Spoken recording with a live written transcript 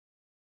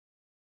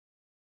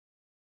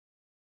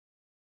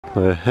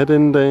We're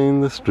heading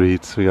down the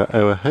streets. We got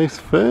our house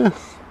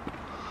first,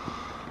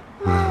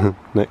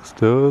 next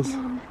doors.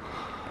 Now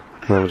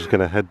we're just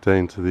going to head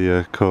down to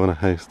the corner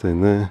house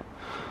down there,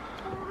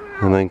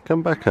 and then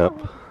come back up.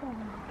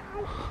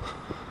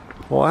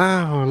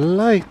 Wow,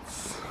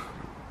 lights!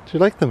 Do you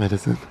like them,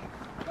 Edison?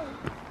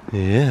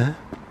 Yeah.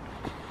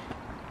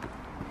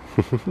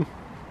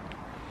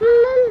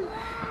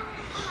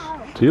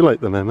 Do you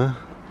like them, Emma?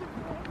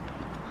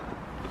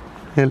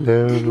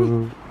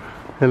 Hello.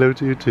 Hello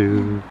to you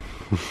too.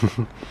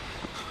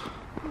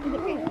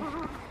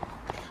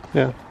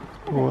 Yeah.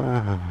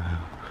 Wow.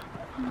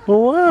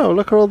 Wow,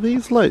 look at all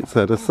these lights,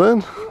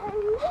 Edison.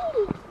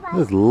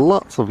 There's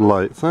lots of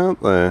lights,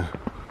 aren't there?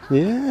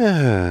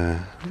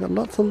 Yeah. We've got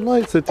lots of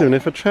lights. They're doing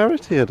it for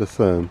charity,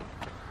 Edison.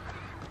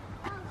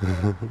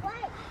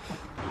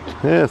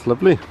 Yeah, it's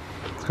lovely.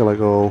 It's got like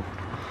all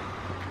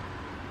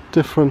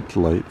different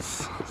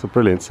lights. It's a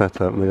brilliant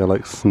setup, and they got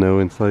like snow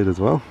inside as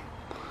well.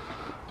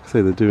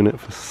 Say they're doing it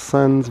for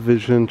Sans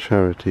Vision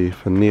Charity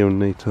for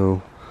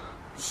neonatal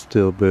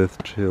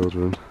stillbirth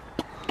children.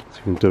 So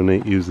you can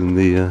donate using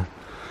the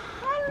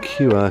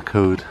QR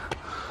code.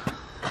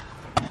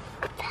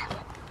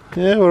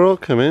 Yeah, we're all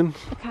coming.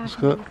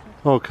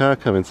 Car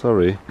coming,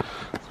 sorry.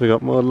 So we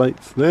got more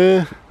lights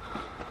there.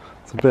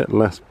 It's a bit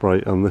less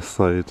bright on this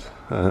side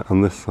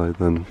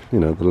than, you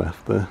know, the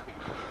left there.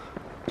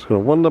 Just gonna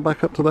wander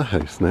back up to the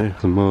house now.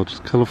 Some more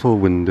just colourful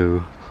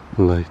window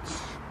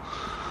lights.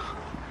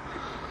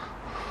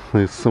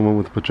 There's someone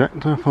with a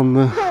projector up on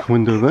the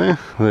window there.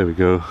 There we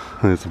go.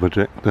 There's the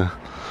projector.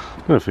 I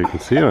don't know if you can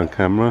see it on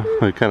camera.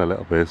 Oh, you can a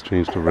little bit. It's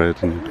changed to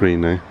red and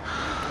green now.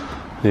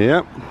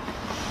 Yep.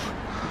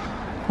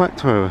 Back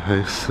to our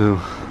house.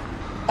 So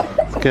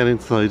let's get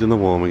inside in the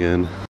warm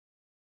again.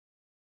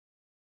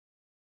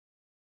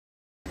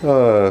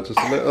 Just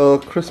a little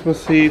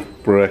Christmas Eve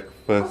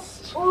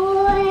breakfast.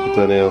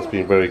 Danielle's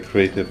been very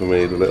creative and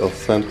made a little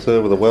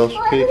Santa with a Welsh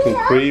cake and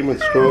cream and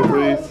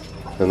strawberries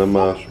and a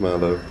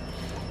marshmallow.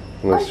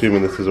 I'm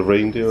assuming this is a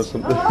reindeer or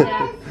something.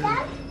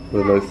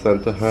 With a nice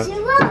Santa hat.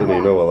 I don't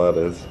even know what that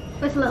is.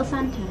 It's a little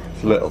Santa.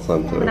 It's a little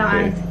Santa. Without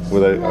okay. eyes.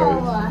 Without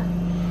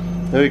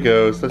eyes. There we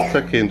go. So let's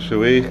check in, shall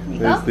we?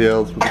 There's the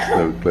elves with the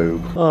snow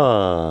globe.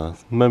 Ah,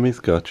 Mummy's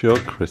got your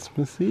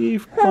Christmas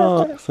Eve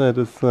box,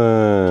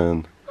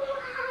 Edison.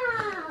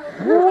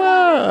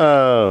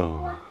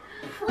 Wow.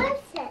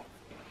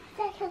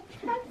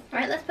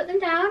 Right, let's put them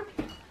down.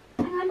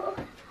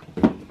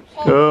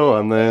 Go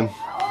on then.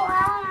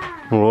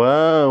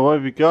 Wow, what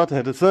have you got,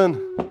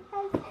 Edison?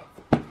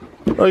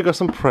 Oh, you got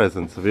some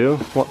presents, have you?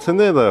 What's in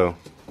there though?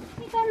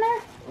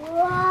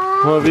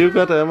 What have you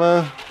got,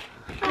 Emma?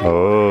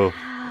 Oh.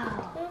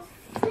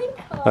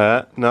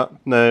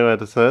 No,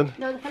 Edison.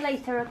 No, for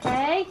later,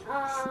 okay?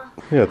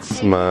 You got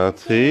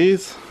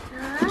Smarties.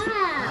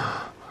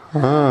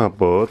 Ah, a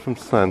board from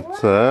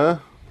Santa.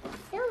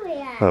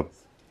 A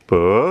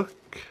book.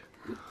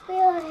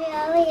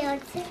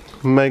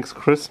 Meg's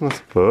Christmas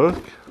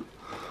book.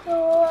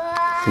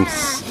 Some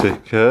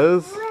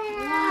stickers.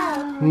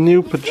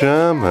 New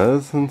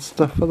pajamas and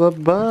stuff for the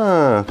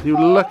bath. You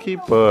lucky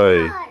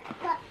boy.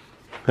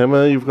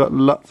 Emma, you've got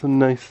lots of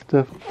nice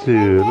stuff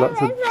too.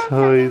 Lots of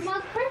toys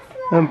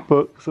and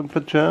books and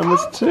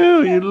pajamas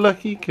too. You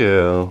lucky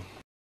girl.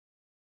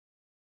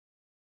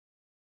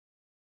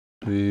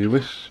 We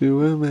wish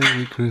you a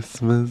Merry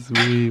Christmas.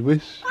 We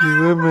wish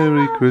you a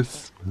Merry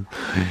Christmas.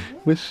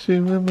 Wish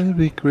you a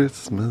Merry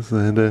Christmas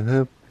and a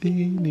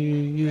Happy New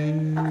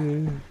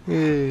Year.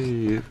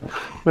 Hey.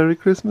 Merry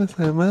Christmas,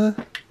 Emma.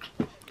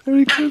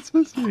 Merry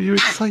Christmas. Are you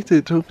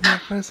excited to open your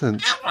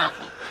presents?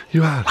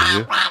 You are, are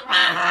you?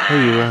 Oh,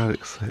 you are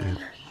excited.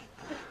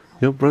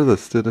 Your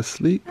brother's still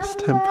asleep. It's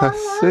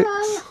 6:10.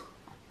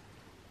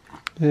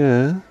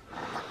 Yeah.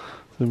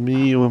 So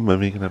me, you and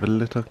Mummy can have a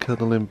little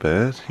cuddle in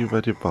bed. You've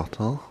had your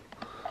bottle.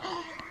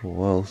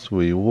 Whilst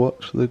we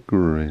watch the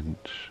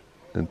Grinch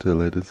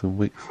until Edison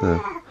wakes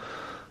up.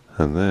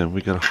 And then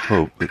we gotta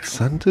hope that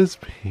Santa's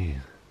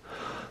been.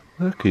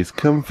 Look, he's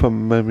come for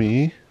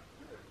Mummy.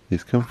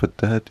 He's come for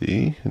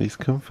Daddy. And he's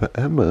come for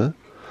Emma.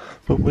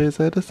 But where's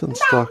Edison's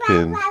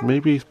stocking?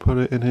 Maybe he's put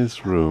it in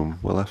his room.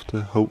 We'll have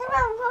to hope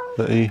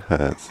that he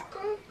has.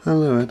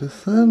 Hello,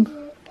 Edison.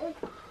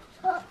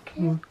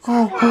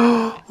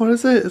 Oh, what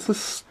is it? It's a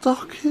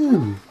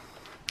stocking.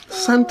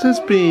 Santa's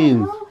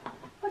been.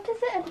 What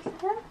is it,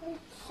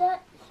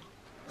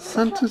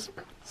 Edison?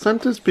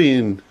 Santa's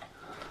been.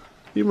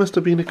 You must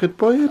have been a good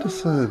boy,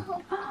 Edison.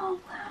 Oh, wow.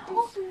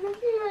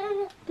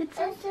 Did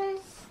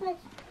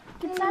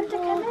Santa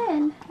come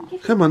in?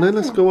 Come on then,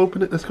 let's go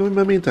open it. Let's go in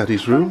Mummy and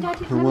Daddy's room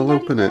and we'll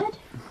open it.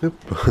 Good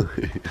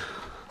boy.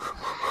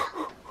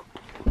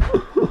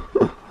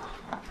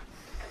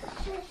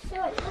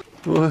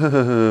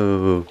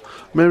 Whoa.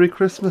 Merry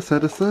Christmas,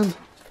 Edison.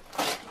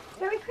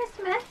 Merry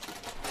Christmas.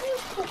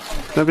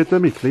 Have it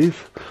dummy, please.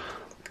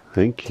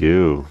 Thank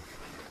you.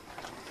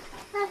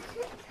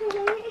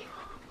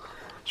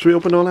 Should we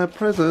open all our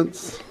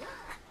presents?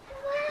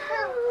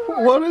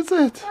 What is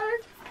it?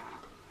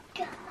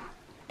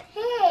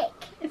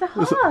 It's a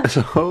horse. It's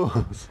a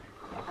horse.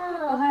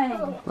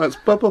 That's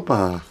bubble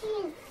bath.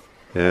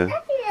 Yeah.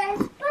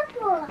 That's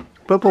bubble.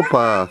 Bubble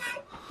bath.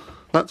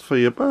 That's for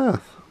your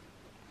bath.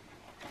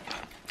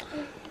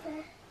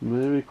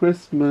 Merry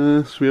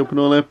Christmas. We open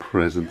all our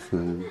presents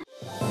then.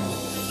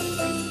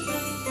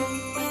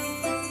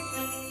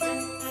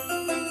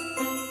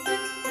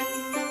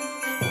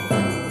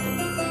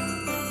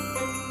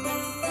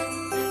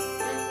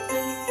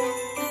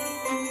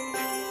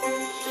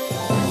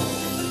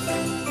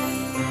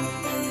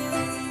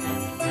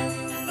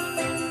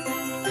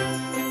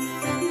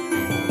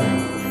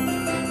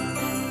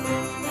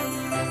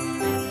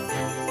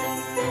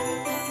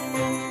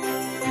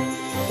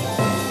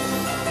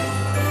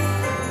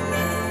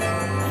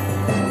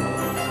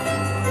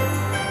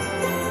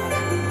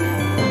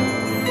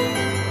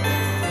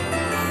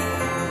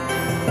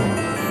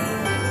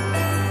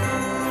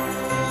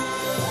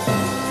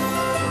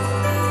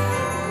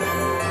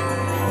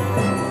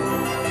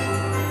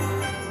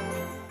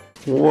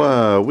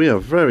 Wow, we are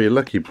very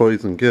lucky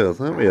boys and girls,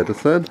 aren't we,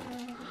 Edison?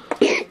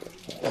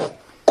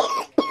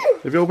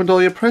 Have you opened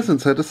all your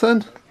presents,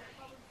 Edison?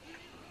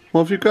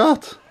 What have you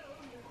got?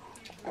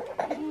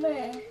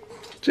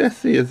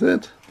 Jessie, is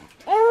it?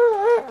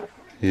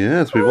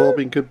 Yes, we've all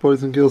been good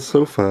boys and girls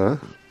so far.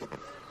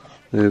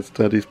 There's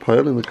Daddy's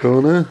pile in the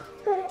corner.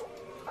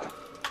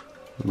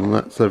 And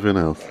that's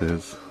everyone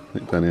else's. I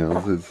think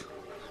Danielle's is.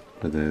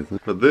 It is.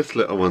 But this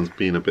little one's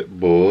been a bit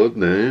bored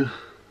now.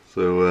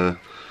 So we're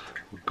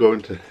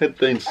going to head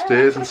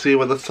downstairs and see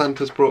whether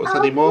Santa's brought us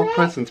any more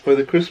presents by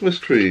the Christmas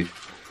tree.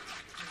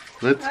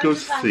 Let's go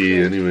see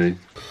anyway.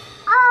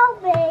 Oh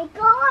my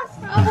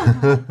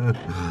gosh!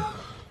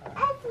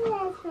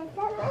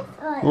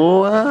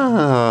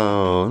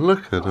 Wow,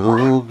 look at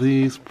all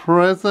these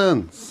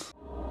presents.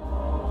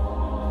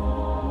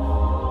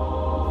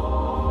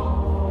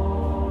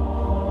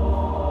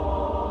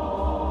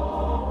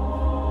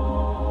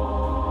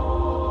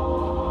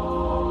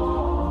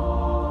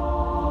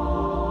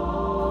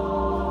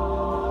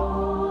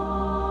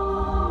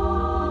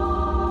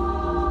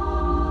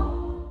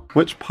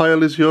 Which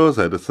pile is yours,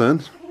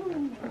 Edison?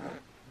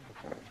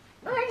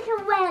 Oh,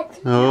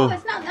 oh,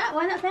 it's not that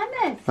one, that's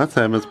Emma's. That's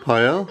Emma's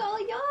pile. It's all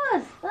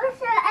yours. What's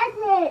that,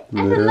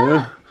 Edison?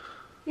 Yeah.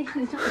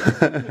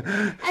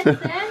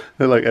 Edison?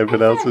 They're like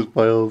everyone else's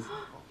piles.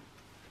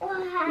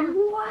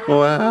 Wow.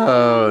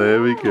 Wow,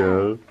 there we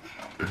go.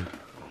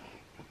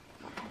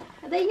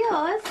 Are they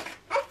yours?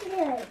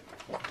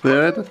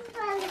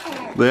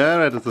 They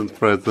are Edison's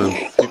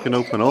presents. You can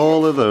open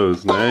all of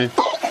those now.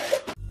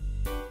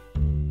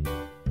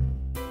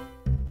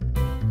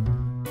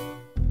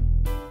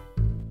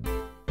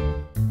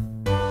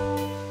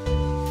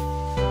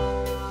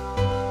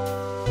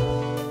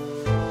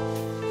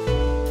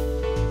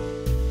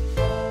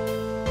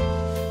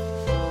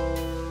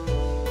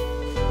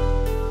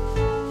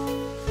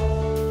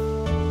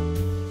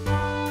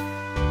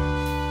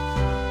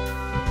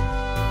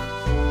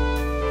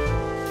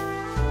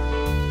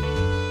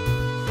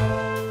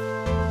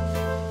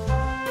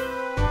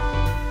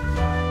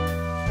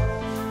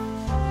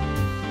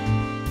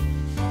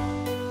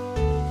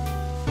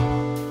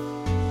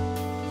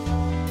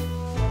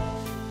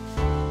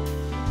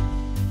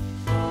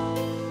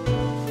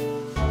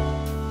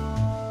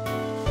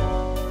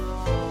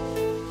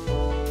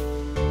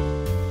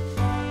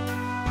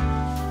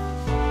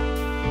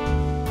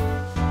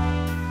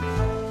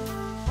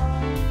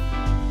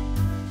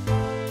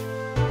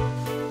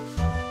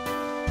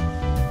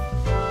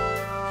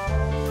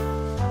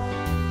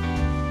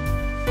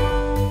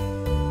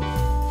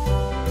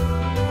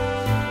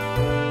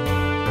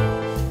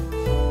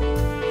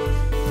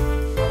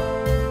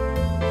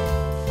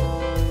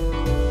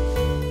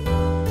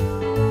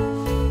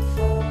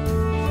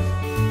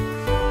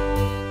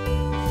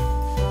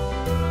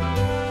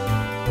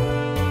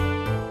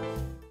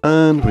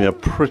 And we are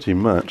pretty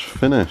much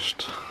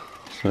finished.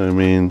 So I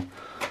mean,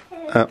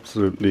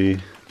 absolutely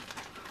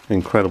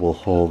incredible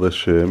haul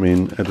this year. I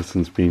mean,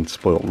 Edison's been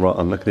spoilt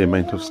rotten. Look at the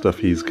amount of stuff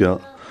he's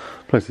got.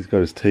 Plus he's got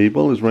his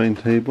table, his rain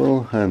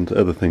table, and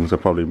other things I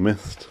probably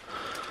missed.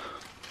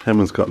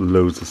 Emma's got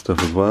loads of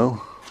stuff as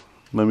well.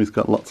 Mummy's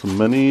got lots of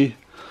money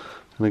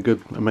and a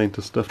good amount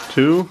of stuff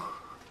too.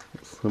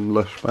 Some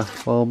Lush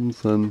bath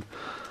bombs and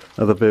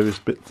other various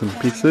bits and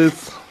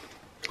pieces.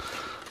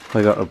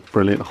 I got a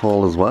brilliant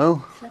haul as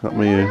well. Got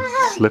me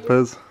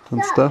slippers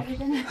and stuff.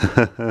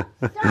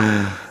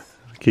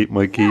 Keep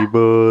my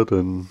keyboard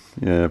and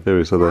yeah,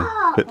 various other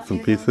bits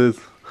and pieces.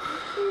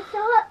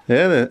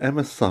 Yeah, they're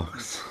Emma's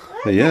socks.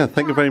 But yeah,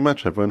 thank you very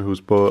much everyone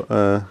who's bought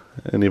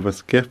any of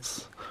us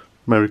gifts.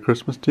 Merry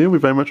Christmas to you. We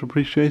very much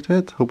appreciate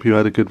it. Hope you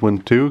had a good one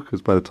too,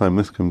 because by the time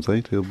this comes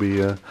out, it'll be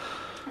a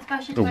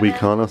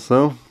week on or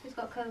so. He's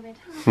got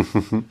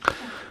COVID.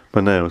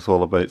 But now it's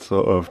all about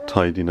sort of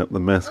tidying up the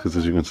mess, because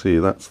as you can see,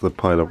 that's the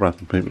pile of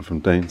wrapping paper from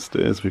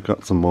downstairs. We've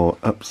got some more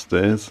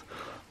upstairs.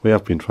 We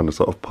have been trying to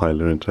sort of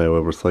pile it into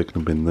our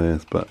recycling bin there,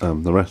 but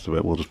the rest of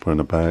it we'll just put in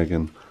a bag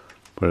and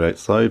put it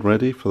outside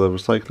ready for the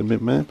recycling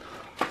bin man.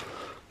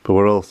 But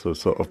we're also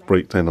sort of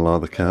break down a lot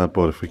of the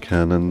cardboard if we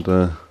can and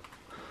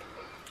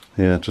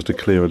Yeah, just to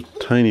clear a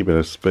tiny bit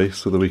of space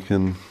so that we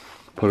can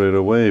put it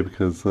away,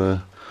 because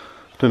I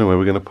don't know where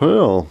we're going to put it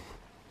all.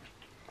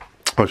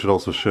 I should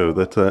also show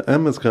that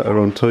Emma's got her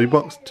own toy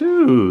box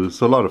too,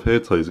 so a lot of her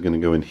toys are going to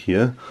go in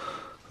here.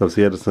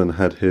 Obviously Edison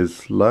had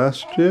his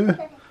last year.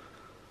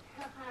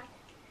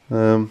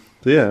 So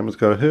yeah, Emma's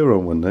got her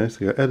own one now, so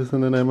you got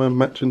Edison and Emma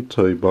matching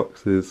toy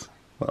boxes.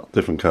 Well,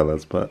 different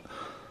colours, but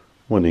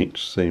one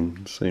each,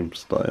 same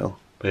style.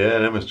 But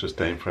yeah, Emma's just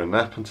down for a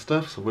nap and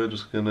stuff, so we're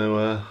just going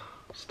to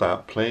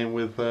start playing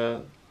with,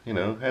 you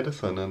know,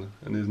 Edison and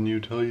his new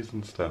toys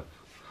and stuff.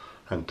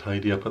 And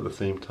tidy up at the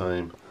same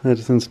time.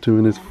 Edison's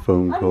doing his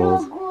phone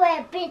calls.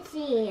 I'm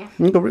busy.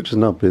 Oh, Richard's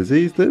not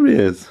busy, there he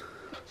is.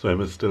 So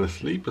Emma's still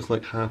asleep, it's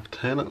like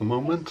 10:30 at the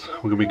moment.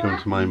 We're going to be going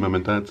to my mum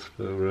and dad's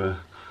for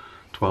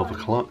 12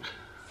 o'clock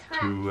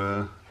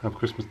to have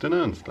Christmas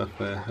dinner and stuff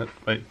there at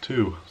about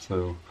 2.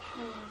 So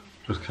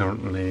just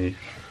currently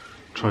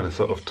trying to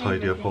sort of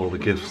tidy up all the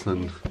gifts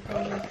and,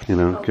 you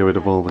know, get rid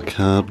of all the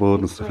cardboard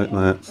and stuff like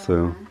that.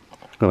 So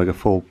got like a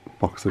full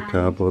box of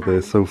cardboard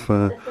there so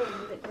far.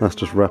 That's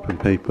just wrapping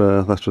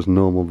paper, that's just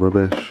normal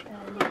rubbish.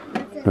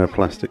 There are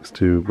plastics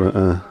too, but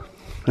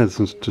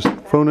Edison's just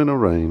phoning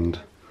around.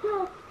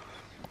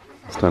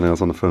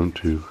 Stanley's on the phone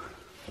too.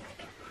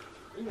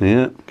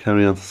 Yeah,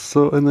 carry on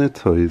sorting their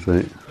toys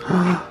out.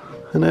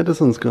 And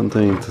Edison's gone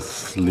down to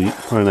sleep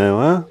for an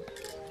hour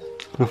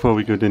before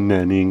we go to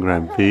Nanny and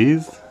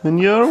Grampy's. And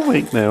you're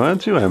awake now,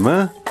 aren't you,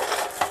 Emma?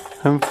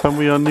 Having fun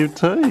with your new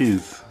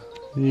toys?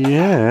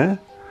 Yeah.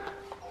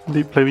 Do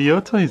you play with your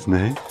toys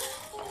now?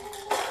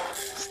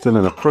 Still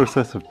in the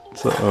process of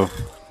sort of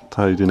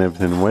tidying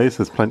everything away, so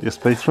there's plenty of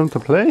space for him to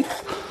play.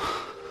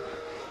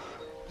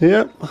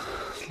 Yep,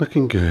 it's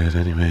looking good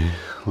anyway.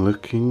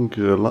 Looking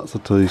good. Lots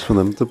of toys for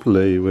them to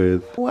play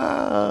with.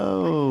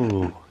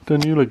 Wow!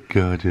 Don't you look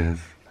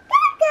gorgeous?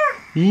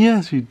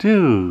 Yes, you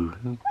do.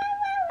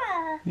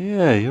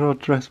 Yeah, you're all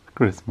dressed for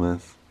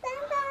Christmas.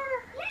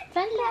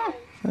 Santa.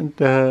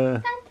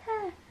 Santa.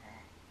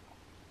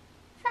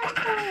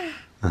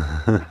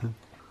 Santa.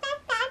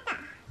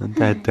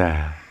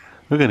 Santa.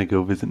 We're going to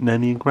go visit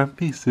Nanny and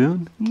Grampy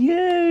soon.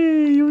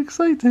 Yay! You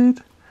excited?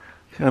 You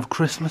can have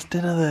Christmas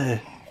dinner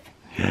there.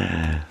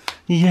 Yeah.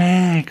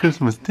 Yay!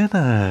 Christmas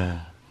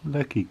dinner.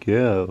 Lucky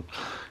girl.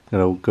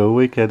 Gonna go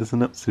wake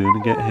Edison up soon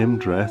and get him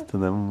dressed,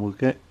 and then we'll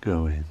get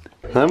going.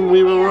 And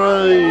we've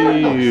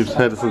arrived.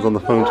 Edison's on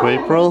the phone to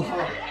April.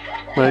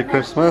 Merry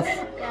Christmas.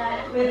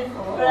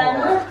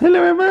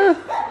 Hello, Emma.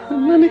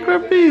 Nanny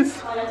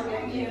Grampy's.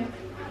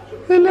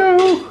 Hello.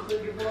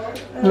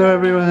 Hello,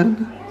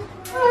 everyone.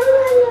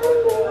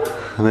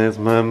 And there's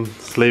Mum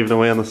slaving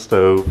away on the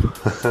stove.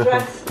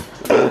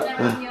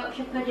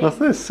 What's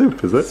this?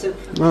 Soup, is it? Soup.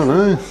 Oh,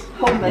 nice.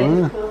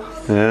 Homemade, of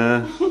course.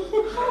 Yeah.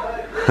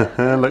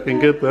 Looking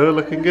good though,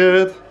 looking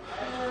good.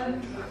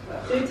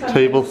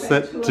 Table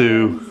set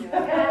too.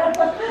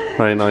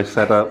 Very nice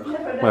setup.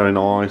 Very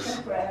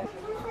nice.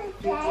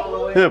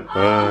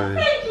 Goodbye.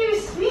 Thank you,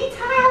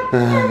 sweetheart.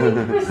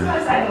 Merry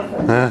Christmas. I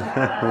don't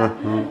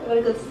know.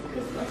 Very good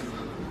Christmas.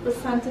 Was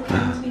Santa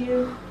kind to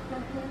you?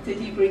 Did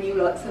he bring you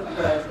lots of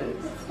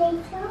presents?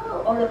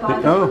 All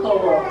about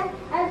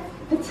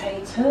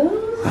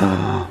potatoes,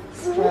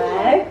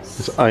 sprouts.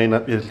 Just eyeing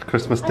up your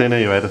Christmas dinner,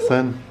 you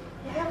Edison.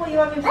 Yeah, what are you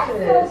having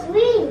first?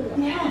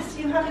 Yes,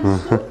 you having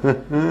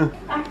soup.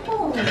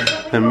 Apples.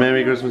 And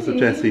Merry Christmas to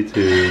Jessie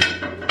too.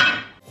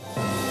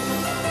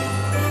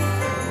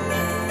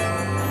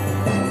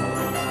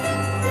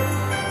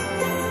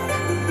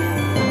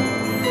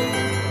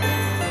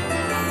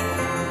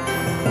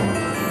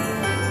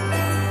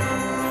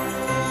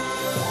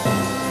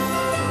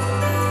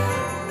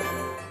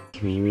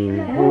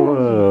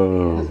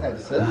 Whoa.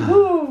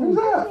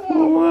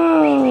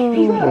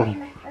 Wow.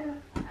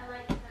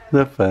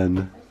 They're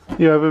fun.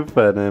 You're having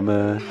fun,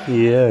 Emma.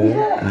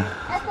 Yeah.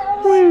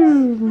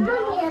 Woo.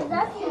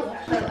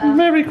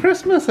 Merry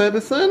Christmas,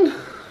 Edison.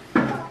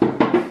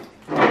 Alright,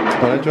 do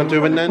you want to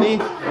do a Nanny?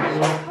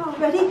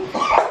 Ready?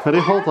 Ready?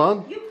 Hold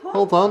on.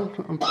 Hold on.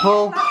 And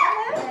pull.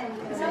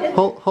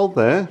 Hold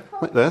there.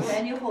 Like this.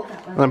 And you hold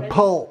that one. And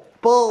pull.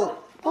 Pull.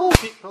 Pull.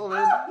 Keep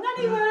pulling.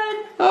 Nanny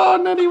won. Oh,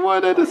 Nanny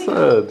won,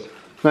 Edison.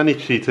 Nanny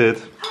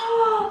cheated.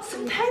 Oh,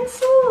 some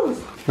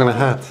pencils. And a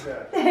hat.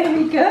 There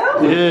we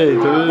go. Yay, they're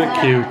really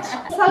cute.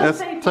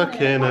 Let's tuck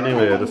in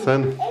anyway,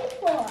 Edison.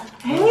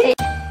 Hey.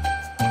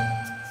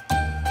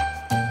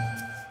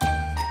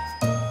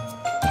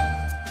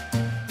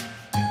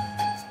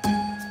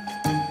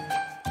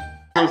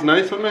 That was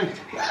nice, wasn't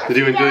it? Did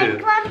you enjoy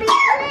it?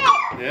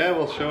 Yeah,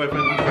 we'll show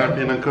everyone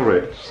Grampy and Uncle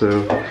Rich.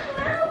 So,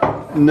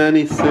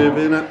 Nanny's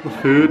serving up the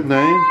food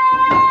now.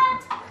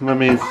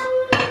 Mummy's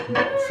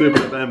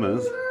serving up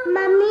Emma's.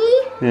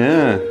 Mummy?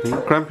 Yeah, and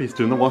Grampy's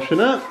doing the washing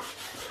up.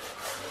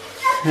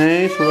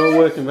 Hey, so they're all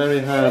working very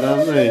hard,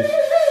 aren't they?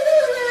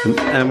 And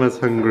Emma's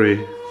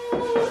hungry.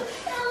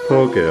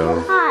 Poor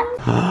girl.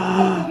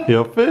 Hot.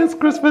 Your first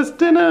Christmas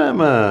dinner,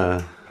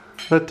 Emma.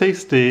 They're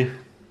tasty.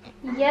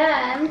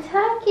 Yeah, I'm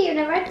turkey. I've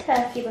never had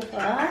turkey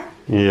before.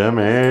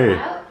 Yummy.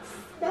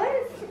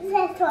 Sprouts.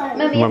 this one.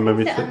 Mummy, Come on, you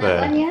maybe can sit on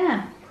there. that one,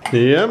 yeah.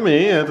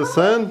 Yummy,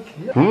 Edison.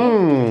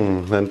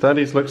 And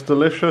Daddy's looks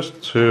delicious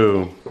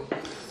too.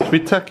 Should we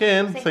tuck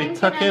in? Say thank you,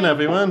 tuck in, Nanny.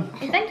 everyone.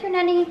 Thank you,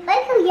 Nanny.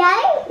 Thank you, Yay.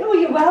 Oh,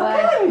 you're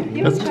welcome.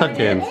 You Let's enjoyed tuck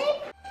in. it.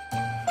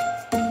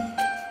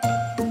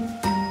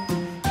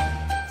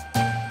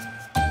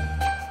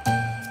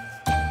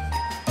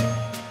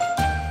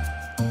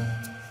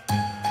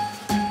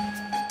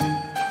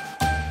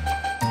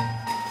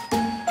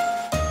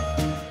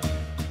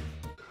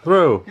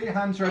 Throw. Get your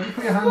hands ready.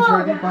 Put your hands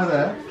ready by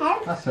there.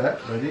 That's it.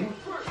 Ready?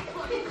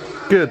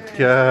 Good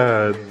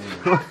God.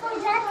 Come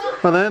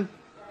on then.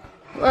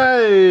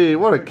 Hey,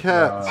 what a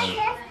catch.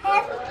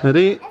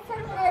 Ready?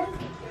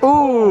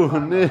 Oh,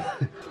 no.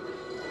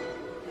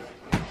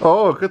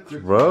 Oh, good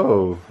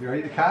throw. You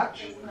ready to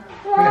catch?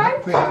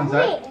 Put your hands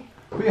out.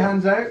 Put your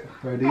hands out.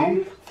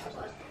 Ready?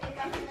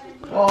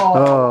 Oh.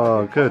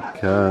 Oh, good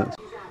catch.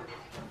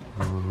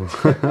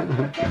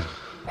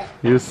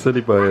 You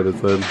silly boy,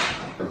 Edison.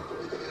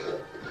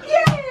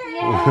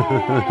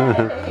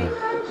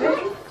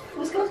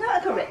 What's going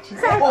on, correction?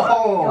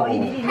 Oh. You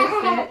nearly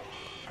missed it.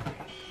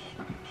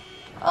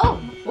 Oh!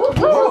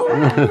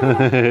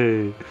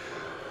 Hey.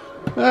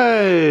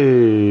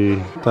 Hey.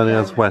 Danny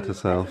has wet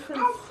herself.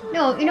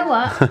 No, you know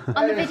what?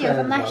 On the video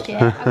from last year,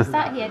 I was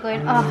sat here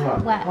going,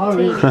 oh, wet,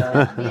 teeth,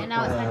 and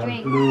now it's my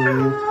drink.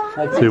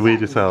 So you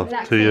weed yourself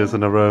 2 years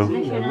in a row.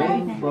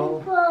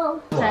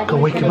 Go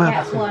wake him up.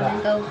 Get one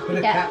and go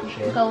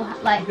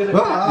like get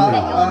your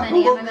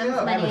money and my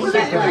mum's money and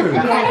get one.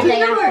 And then the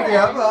day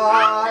after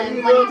that, when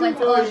he went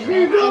to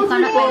Austria, it's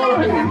gone up by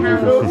like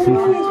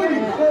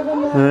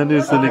 £100. And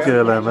you silly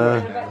girl,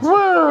 Emma.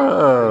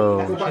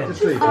 Whoa! Go back to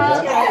sleep, is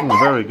it?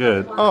 Very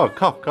good. Oh,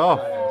 cough, cough.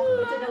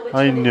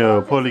 I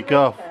know, poorly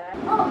cough.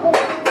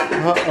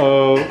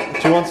 Uh-oh.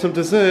 Do you want some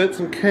dessert,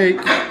 some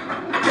cake?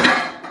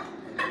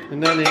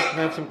 And Nanny, can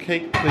I have some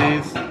cake,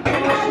 please?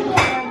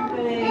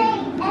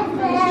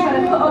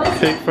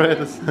 Cake for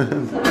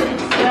Edison.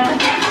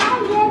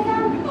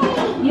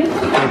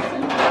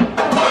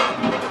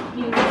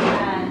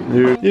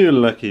 You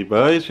lucky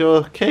boys,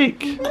 your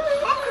cake.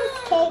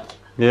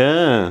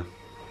 Yeah.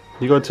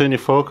 You gotta turn your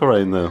fork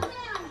around though.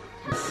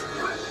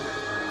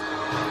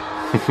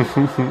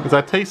 Is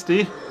that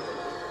tasty?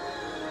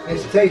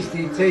 It's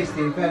tasty,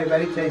 tasty, very,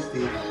 very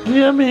tasty.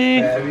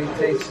 Yummy. Very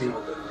tasty.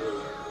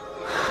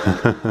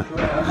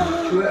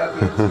 Chew it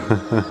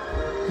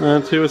up,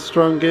 Aren't you a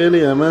strong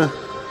girlie, Emma?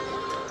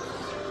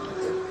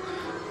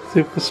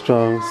 Super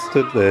strong,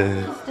 stood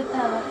there.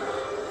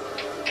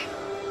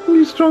 Oh,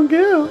 you strong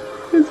girl.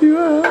 Yes, you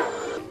are.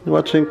 You're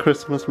watching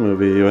Christmas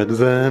movie, you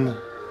Edison.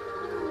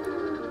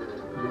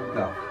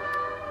 Go.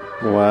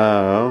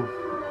 Wow.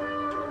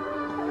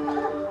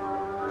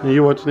 Are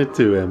you watching it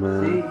too,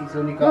 Emma? See, he's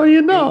only got Oh,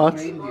 you're not?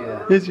 8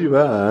 reindeer. Yes, you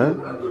are.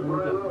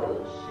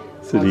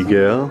 Silly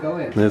girl.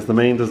 There's the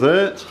main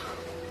dessert.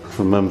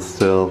 The mum's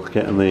still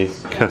getting the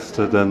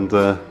custard and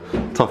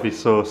toffee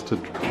sauce to,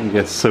 I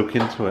guess, soak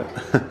into it.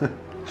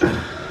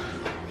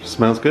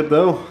 Smells good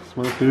though.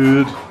 Smells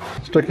good.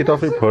 Sticky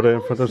toffee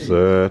pudding for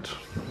dessert.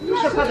 You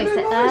should probably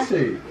sit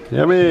there.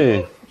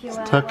 Yummy. Let's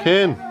tuck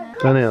in.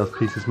 Danielle's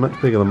piece is much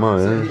bigger than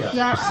mine, eh?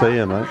 Yeah. Just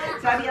saying, mate.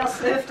 Somebody else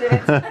served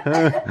it.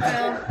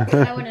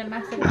 I wouldn't have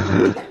messed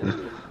with it.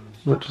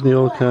 Watching the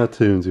old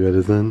cartoons you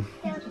Edison.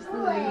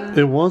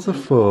 It was a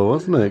 4,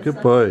 wasn't it?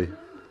 Good boy.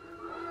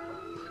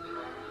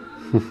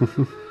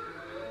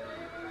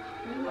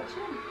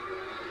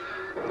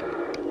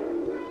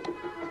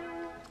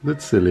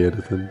 That's silly,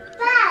 Edison.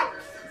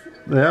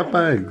 They are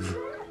bags.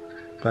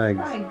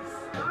 Bags.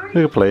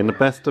 We're playing the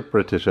best of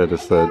British,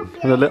 Edison.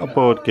 With a little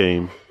board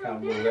game. No.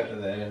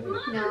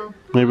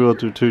 Maybe we'll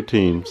do 2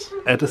 teams.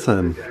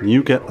 Edison,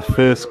 you get the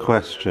first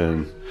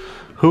question.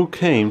 Who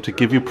came to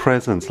give you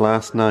presents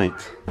last night?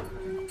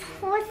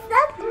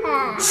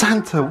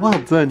 Santa,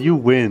 well done, you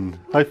win.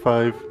 High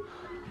five.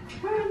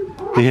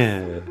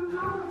 Yeah.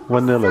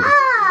 1-0. Edison.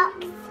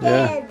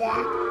 Yeah.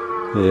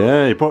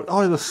 Yeah, he brought,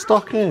 oh, the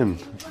stocking.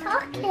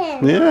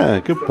 Yeah,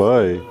 good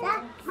boy.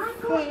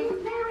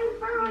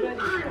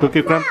 Go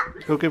give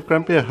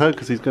Grampy a hug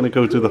because he's going to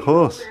go do the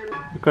horse.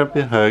 Give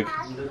Grampy a hug.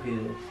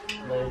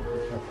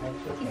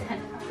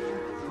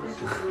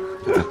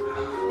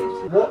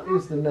 What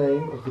is the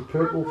name of the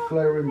purple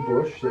flowering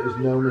bush that is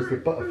known as the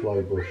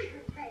butterfly bush?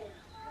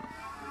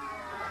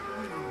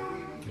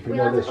 If you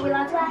know this, Are we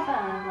allowed to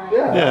confirm?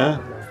 yeah. Yeah.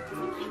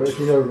 But if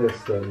you know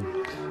this, then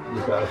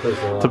you've got a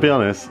person. To be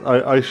honest,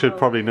 I should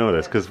probably know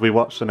this because we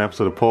watched an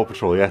episode of Paw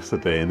Patrol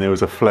yesterday and there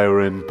was a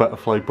flowering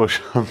butterfly bush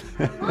on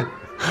there.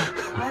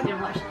 I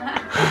didn't watch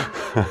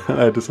that.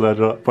 I just let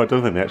it up, but I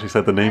don't think they actually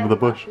said the name of the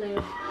bush.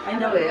 I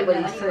know it, but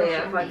you say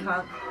it, but I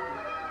can't.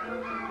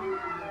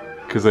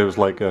 Because there was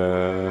like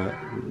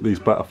these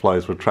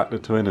butterflies were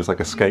attracted to it. It's like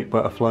a skate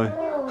butterfly.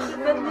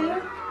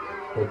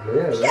 Bud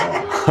Lear,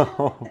 yeah.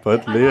 Oh,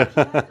 Bud Lear.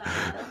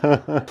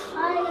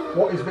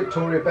 What is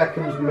Victoria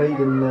Beckham's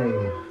maiden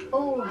name?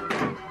 Oh.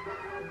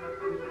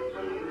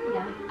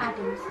 Yeah,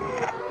 Adams.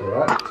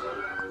 Correct.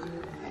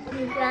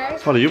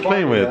 What are you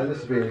playing Yeah, with? this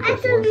will be an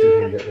interesting one, see if you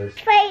can get this.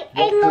 Play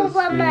You're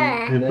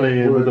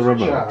playing with the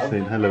remote,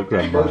 saying hello,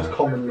 Grandma. Most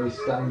commonly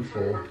stand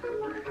for.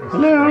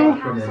 Hello.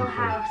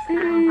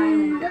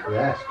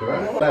 Yes,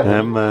 correct.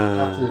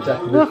 Emma. After the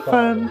death of his Not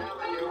fun.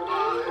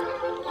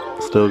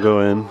 Still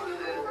going.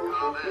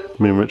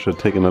 Me and Richard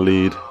taking the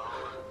lead.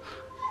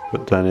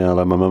 But Danielle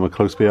and my mum are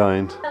close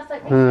behind.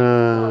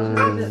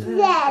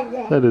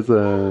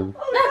 Edison.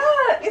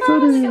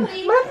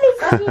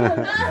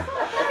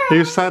 Are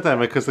you sad,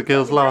 Emma, because the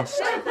girl's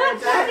lost?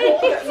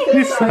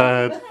 He's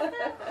sad.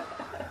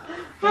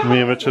 Me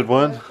and Richard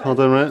won. Hold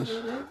on, Rich.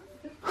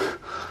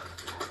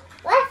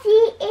 Let's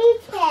eat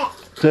it.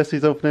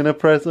 Jessie's opening her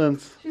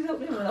presents. She's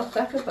opening one off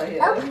back of her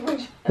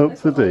here.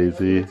 Oops a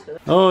daisy.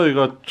 Oh, you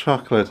got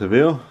chocolate, have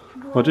you?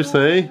 What'd you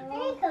say?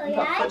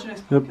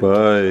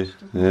 Goodbye.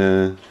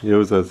 Yeah, he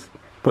always has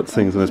puts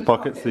things in his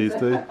pockets these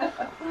days.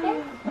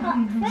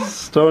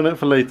 Storing it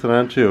for later,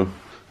 aren't you?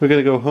 We're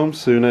gonna go home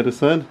soon,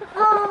 Edison.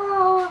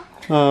 Oh.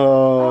 Oh.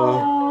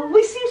 Oh,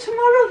 we see you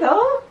tomorrow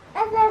though.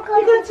 You're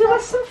going to do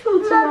us some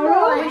food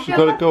tomorrow. You've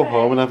got to go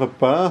home and have a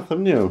bath,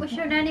 haven't you? We'll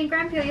show Nanny and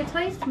Grampy all your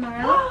toys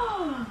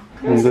tomorrow.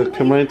 And they'll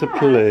come round to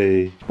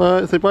play.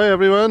 Bye, say bye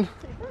everyone.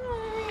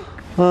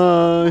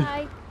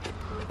 Bye.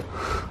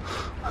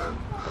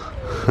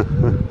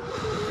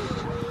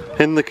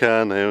 In the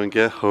car now and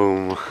get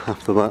home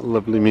after that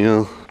lovely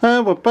meal.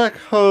 And we're back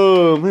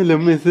home. Hello,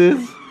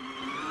 Mrs.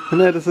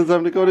 And Edison's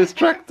having to go to his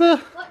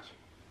tractor. Watch.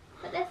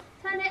 Put this.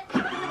 Turn it.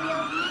 Turn the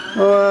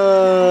wheel.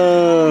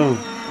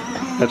 Wow.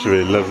 Actually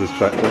really loves this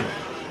tractor.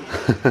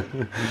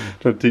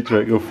 Trying to teach her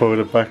how to go forward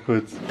and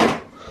backwards.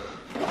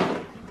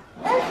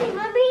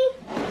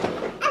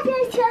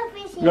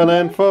 Go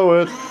on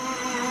forward.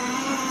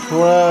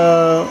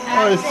 Wow.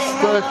 Oh, it's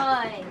stuck.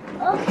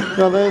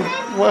 Go on then.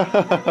 Wow.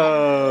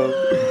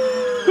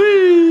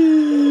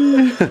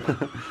 Whee.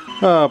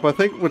 But I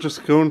think we're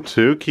just going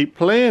to keep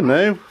playing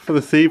now for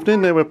this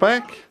evening. Now we're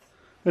back.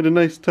 We had a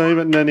nice time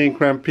at Nanny and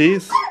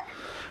Grampy's.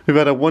 We've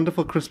had a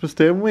wonderful Christmas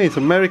day, haven't we? So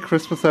Merry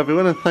Christmas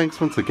everyone, and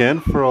thanks once again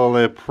for all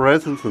their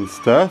presents and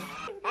stuff.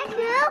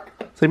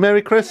 Say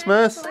Merry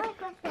Christmas.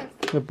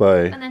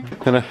 Goodbye.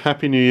 And a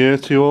Happy New Year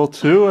to you all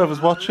too, whoever's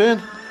watching.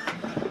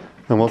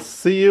 And we'll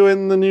see you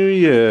in the new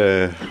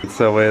year.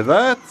 So with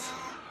that,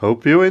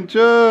 hope you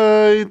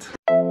enjoyed.